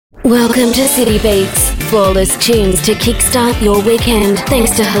Welcome to City Beats. Flawless tunes to kickstart your weekend.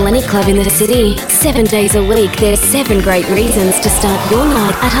 Thanks to Hellenic Club in the City. 7 days a week, there's 7 great reasons to start your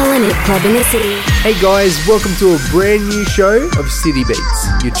night at Hellenic Club in the City. Hey guys, welcome to a brand new show of City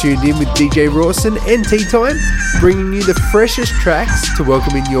Beats. You're tuned in with DJ RAWSØN and Tea Time, bringing you the freshest tracks to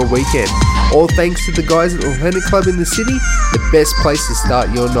welcome in your weekend. All thanks to the guys at the Hellenic Club in the City, the best place to start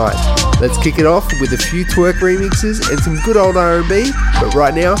your night. Let's kick it off with a few twerk remixes and some good old R&B, but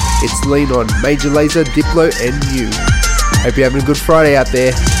right now, it's Lean On, Major Lazer, Diplo and You. Hope you're having a good Friday out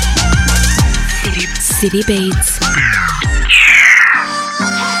there. City Beats.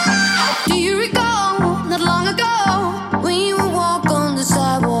 Do you recall, not long ago, when you would walk on the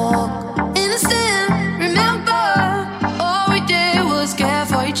sidewalk? Innocent, remember, all we did was care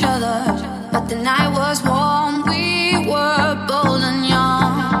for each other. But the night was warm, we were bold and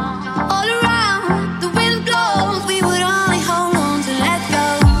young. All around, the wind blows, we would only hold on to let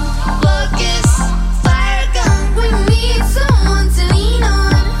go. Focus, fire gun, we need someone to lean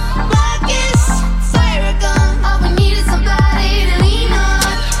on. Focus, fire gun, all we need is somebody to lean on.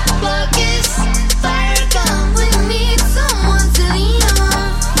 Focus, fire gun, we need someone to lean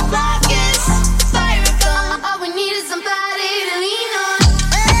on. Focus, fire gun, all we need is somebody to lean on.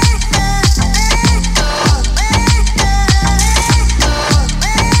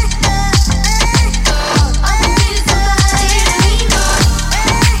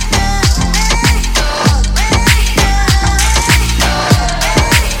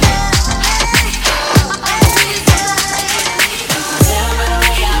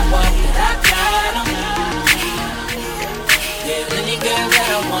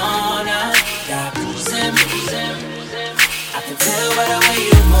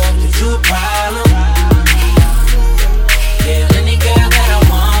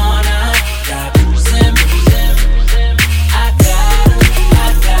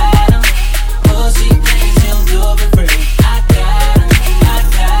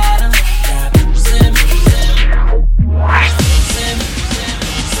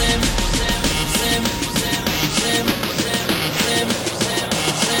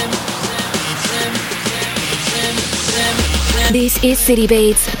 This is City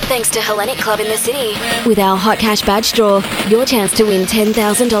Beats, thanks to Hellenic Club in the City. With our Hot Cash Badge Draw, your chance to win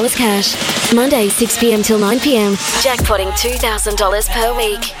 $10,000 cash. Monday, 6 p.m. till 9 p.m. Jackpotting $2,000 per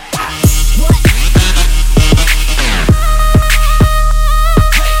week.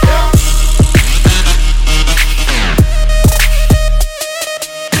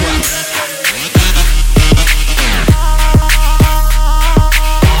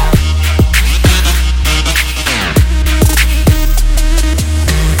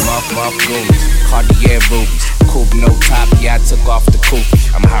 Cartier rubies, coupe no top, yeah I took off the coupe.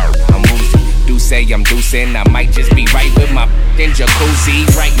 I'm hurt, I'm woozy, do say I'm deucing. I might just be right with my in jacuzzi,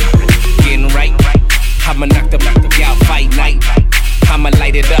 right, getting right. I'ma knock the out fight night. I'ma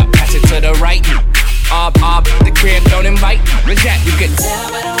light it up, pass it to the right. The crib don't invite. What's that? You can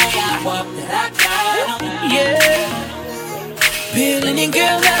tell by the way I walk that I got 'em. Yeah, peel any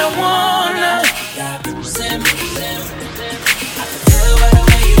girl that I wanna.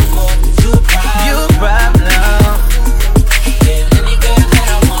 You a problem.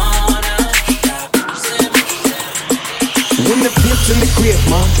 When the pimp's in the crib,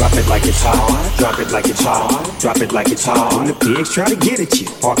 ma, drop it like it's hot. Drop it like it's hot. Drop it like it's hot. When the pigs try to get at you,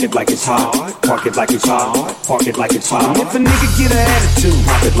 park it like it's hot. Park it like it's hot. Park it like it's hot. If a nigga get an attitude,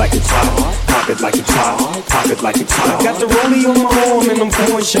 pop it like it's hot. Pop it like it's hot. Pop it like it's hot. I got the rollie on my arm and I'm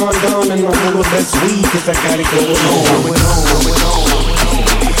pouring Sean down and I'm full of that sweet 'cause I got it going on.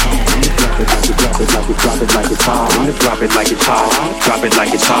 Drop it like it's hot. Drop it like it's hot. Drop it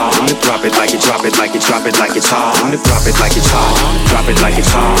like it's hot. Drop it like it's drop it like it's drop it like it's hot. Drop it like it's hot. Drop it like it's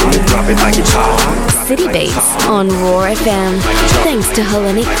hot. Drop it like it's hot. City Beats on Raw FM. Thanks to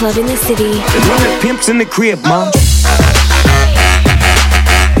Hellenic Club in the City. When the pimp's in the crib, ma.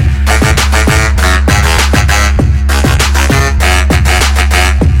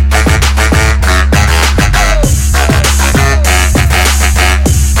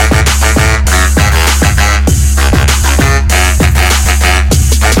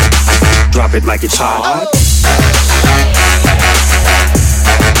 Drop it like it's hot.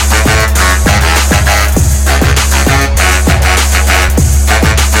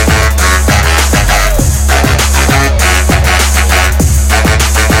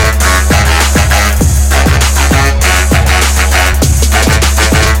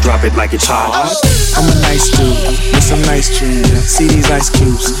 drop it like it's hot. I'm a nice dude with some nice dreams. See these ice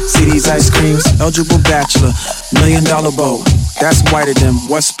cubes, see these ice creams. Eligible bachelor, $1 million boat. That's whiter than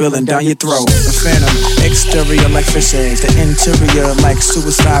what's spilling down your throat. The phantom, exterior like fish eggs, the interior like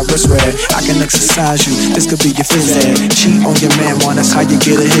suicide wrist red. I can exercise you, this could be your phys ed. Cheat on your man, man, that's how you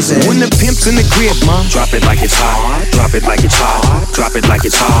get a his head. When the pimp's in the crib, mom, drop it like it's hot. Drop it like it's hot. Drop it like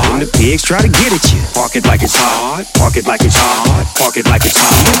it's hot. When the pigs try to get at you, park it like it's hot. Park it like it's hot. Park it like it's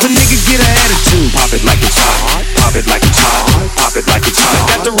hot. If a nigga get an attitude, pop it like it's hot. Pop it like it's hot. Pop it like it's hot.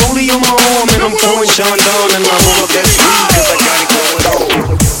 I got the rollie on my arm and I'm pouring Sean Don and I'm all up that sleeve 'cause I got it going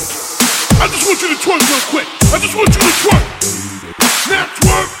on. I just want you to twerk real quick. I just want you to twerk. Now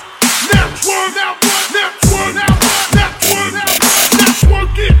twerk. Now twerk. Now twerk. Now twerk. Now twerk. Now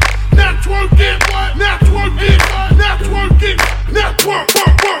twerk it. Now twerk it. Now twerk it. Now twerk it. Now twerk.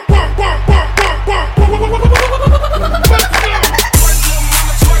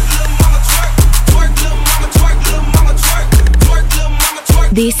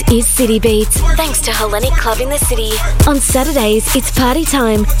 This is City Beats, thanks to Hellenic Club in the City. On Saturdays, it's party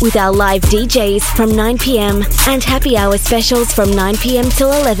time with our live DJs from 9 p.m. and happy hour specials from 9 p.m.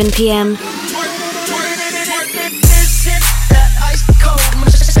 till 11 p.m.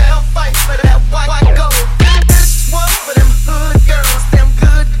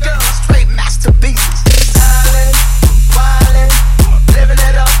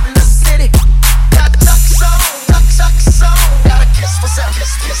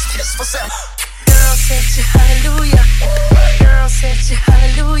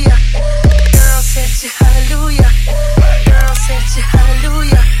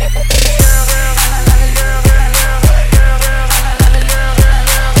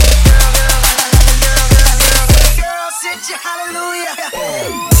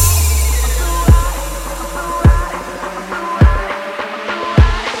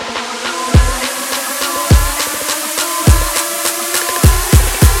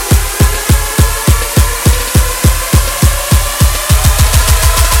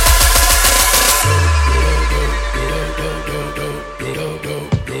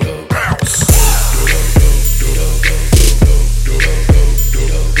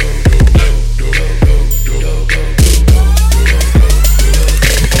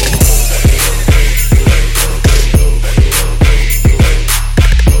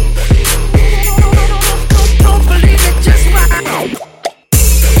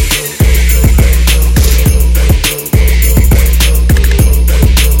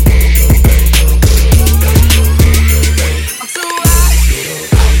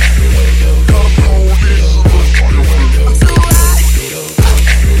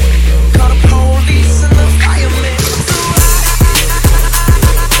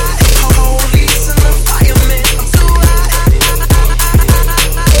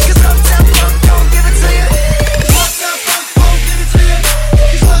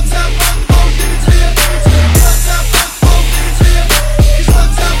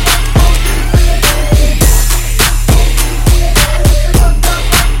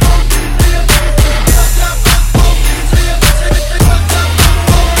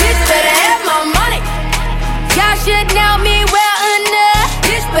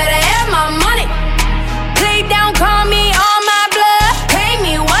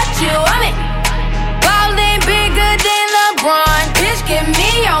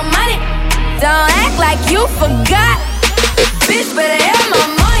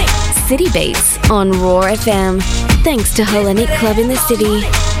 City Beats on Raw FM, thanks to Hellenic Club in the City.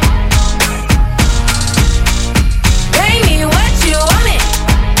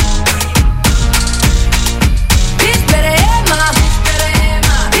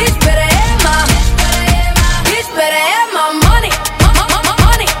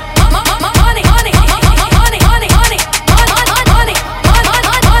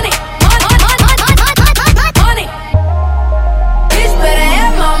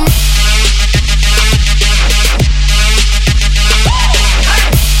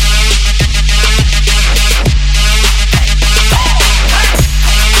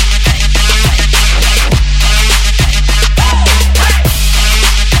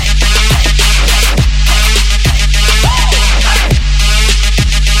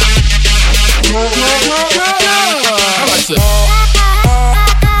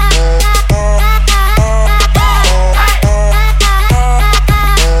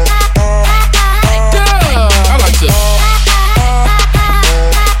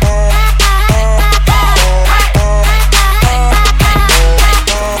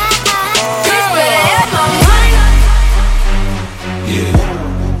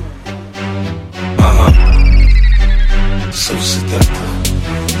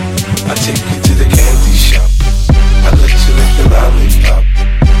 I take you to the candy shop. I let you lick the lollipop.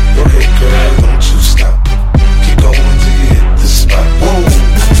 Go ahead, girl, don't you stop. Keep going till you hit the spot. Whoa.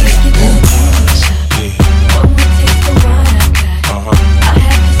 I take you to the candy shop. Yeah. One more taste of what I got. I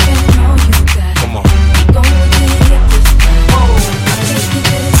have to spend all you got. Come on. Keep going till you hit the spot. Whoa. I take you to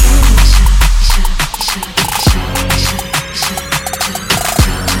the candy shop.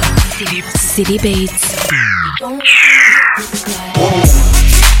 City Beats. Don't hit the spot. Whoa.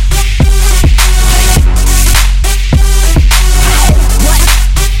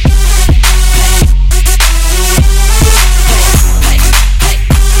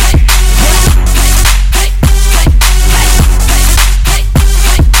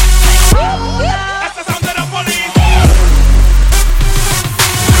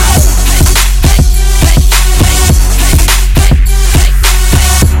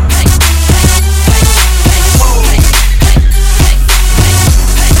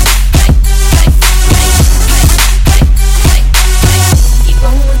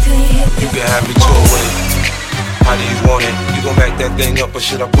 That thing up, or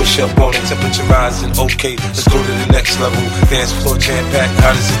should I push up on it? Temperature rising, okay, let's go to the next level. Dance floor jam packed,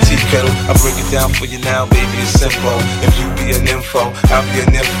 hot as a tea kettle. I break it down for you now, baby, it's simple. If you be an info, I'll be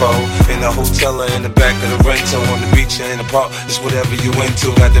an info. In a hotel or in the back of the rental, on the beach or in the park, it's whatever you into.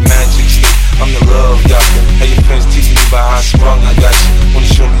 Got the magic stick, I'm the love doctor. Hey, your friends teasing you about how I sprung, I got you. Wanna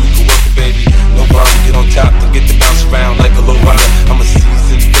show me you can work it, baby? No problem, get on top, don't get to bounce around like a low rider. I'm a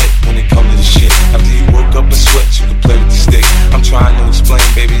seasoned vet when it comes to the shit. After you woke up and sweat, you can play with the stick. I'm trying to explain,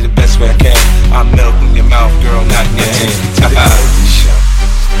 baby, the best way I can. I melt in your mouth, girl, not in your hand. To the candy shop.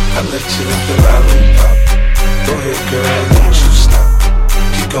 I let you lick the lollipop. Go ahead, girl, don't you stop.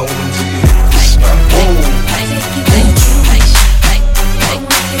 Keep going till you hit the spot. Whoa. I take you to the candy shop. One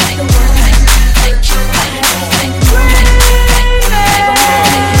more taste of what I got. I have to spend all you got.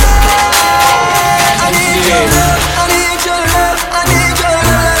 I need your love, I need your love, I need your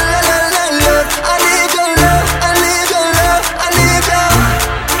love, I need your love, I need your love, I need your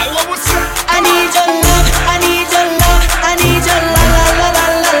I need your love, I need your love, I need your la la la la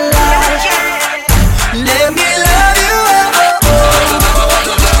la la. Let me love you.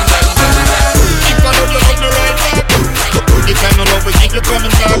 If I love you, love me right back. The kind of love we keep you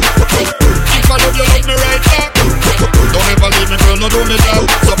coming back. If I love you, love me right back. Don't ever leave me, girl, no do me that.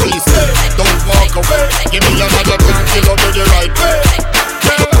 So please stay, don't walk away. Give me another chance to love you the right way.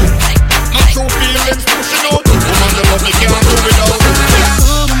 Yeah. My true feelings pushing out. Woman, the love me can't do without.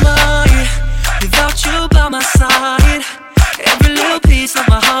 Who am I without you by my side? Every little piece of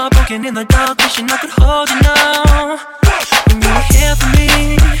my heart broken in the dark, wishing I could hold you now. When you were here for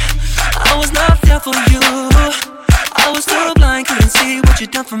me, I was not there for you. I was too blind, couldn't see what you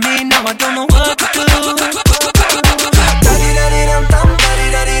done for me. Now I don't know what to do. Daddy-daddy-dum-dum,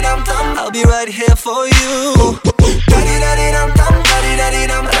 daddy-daddy-dum-dum, I'll be right here for you. Daddy-daddy-dum-dum,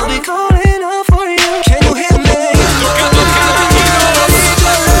 daddy-daddy-dum, I'll be calling out for you. Can you hear me?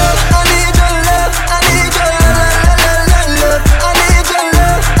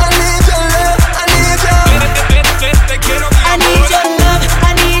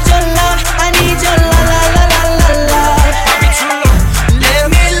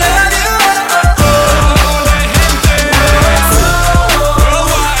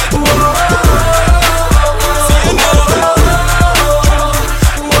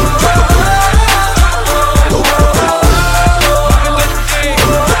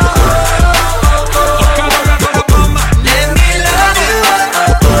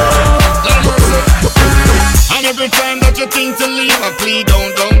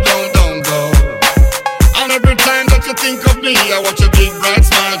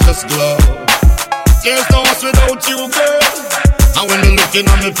 Looking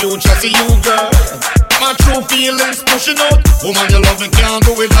on the future, see you, girl. My true feelings pushing out. Woman, your love me can't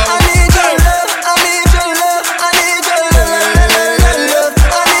do without. I need your love, I need your love, I need your love,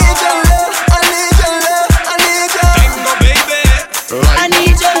 I need your love, I need your love, I need your Bingo, baby. I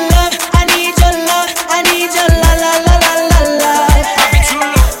need your love, I need your love, I need your la la la la la la.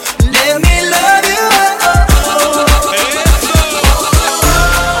 Let me love you.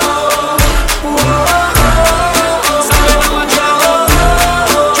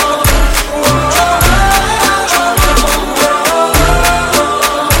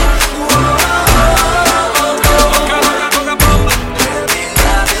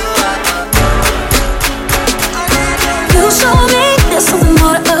 You show me there's something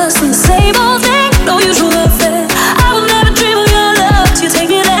more to us than the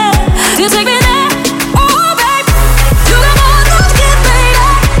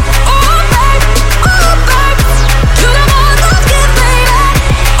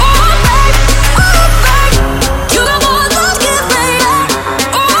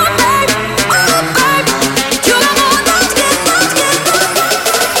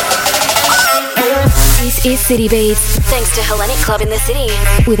City Beats, thanks to Hellenic Club in the City.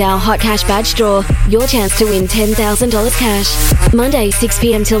 With our Hot Cash Badge Draw, your chance to win $10,000 cash. Monday, 6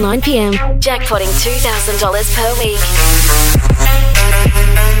 p.m. till 9 p.m. Jackpotting $2,000 per week.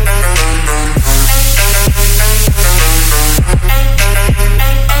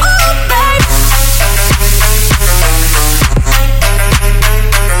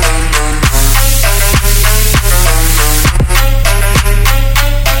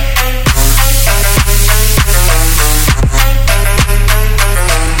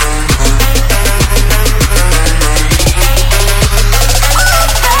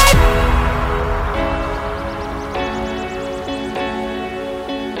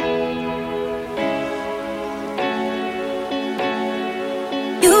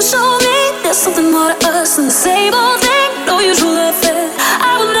 You show me there's something more to us than the same old thing. No usual affair.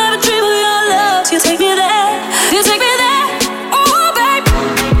 I will never dream of your love till you take me there. You take me there. Oh, babe,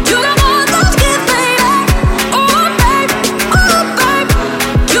 you got more love to give, baby. Oh, babe,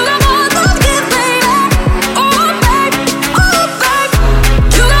 you got more love to give, baby. Oh, babe,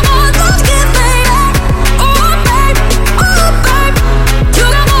 you got more love to give, baby. Oh, babe, you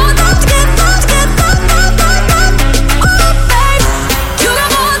got more love to give, love to give, love, love, love, love. Oh, babe, you got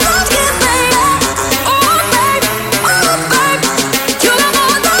more love to give, baby. Oh, babe, you got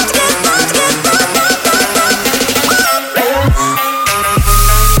more love to give, love to give, love, love, love, love.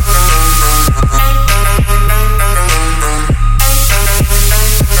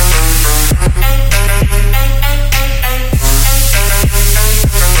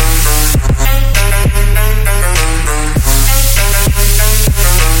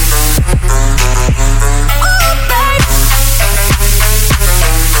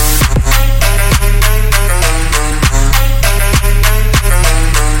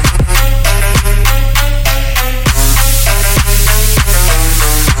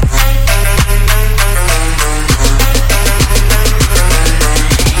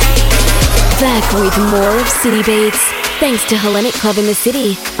 Back with more of City Beats, thanks to Hellenic Club in the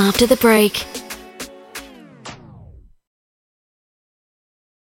City after the break.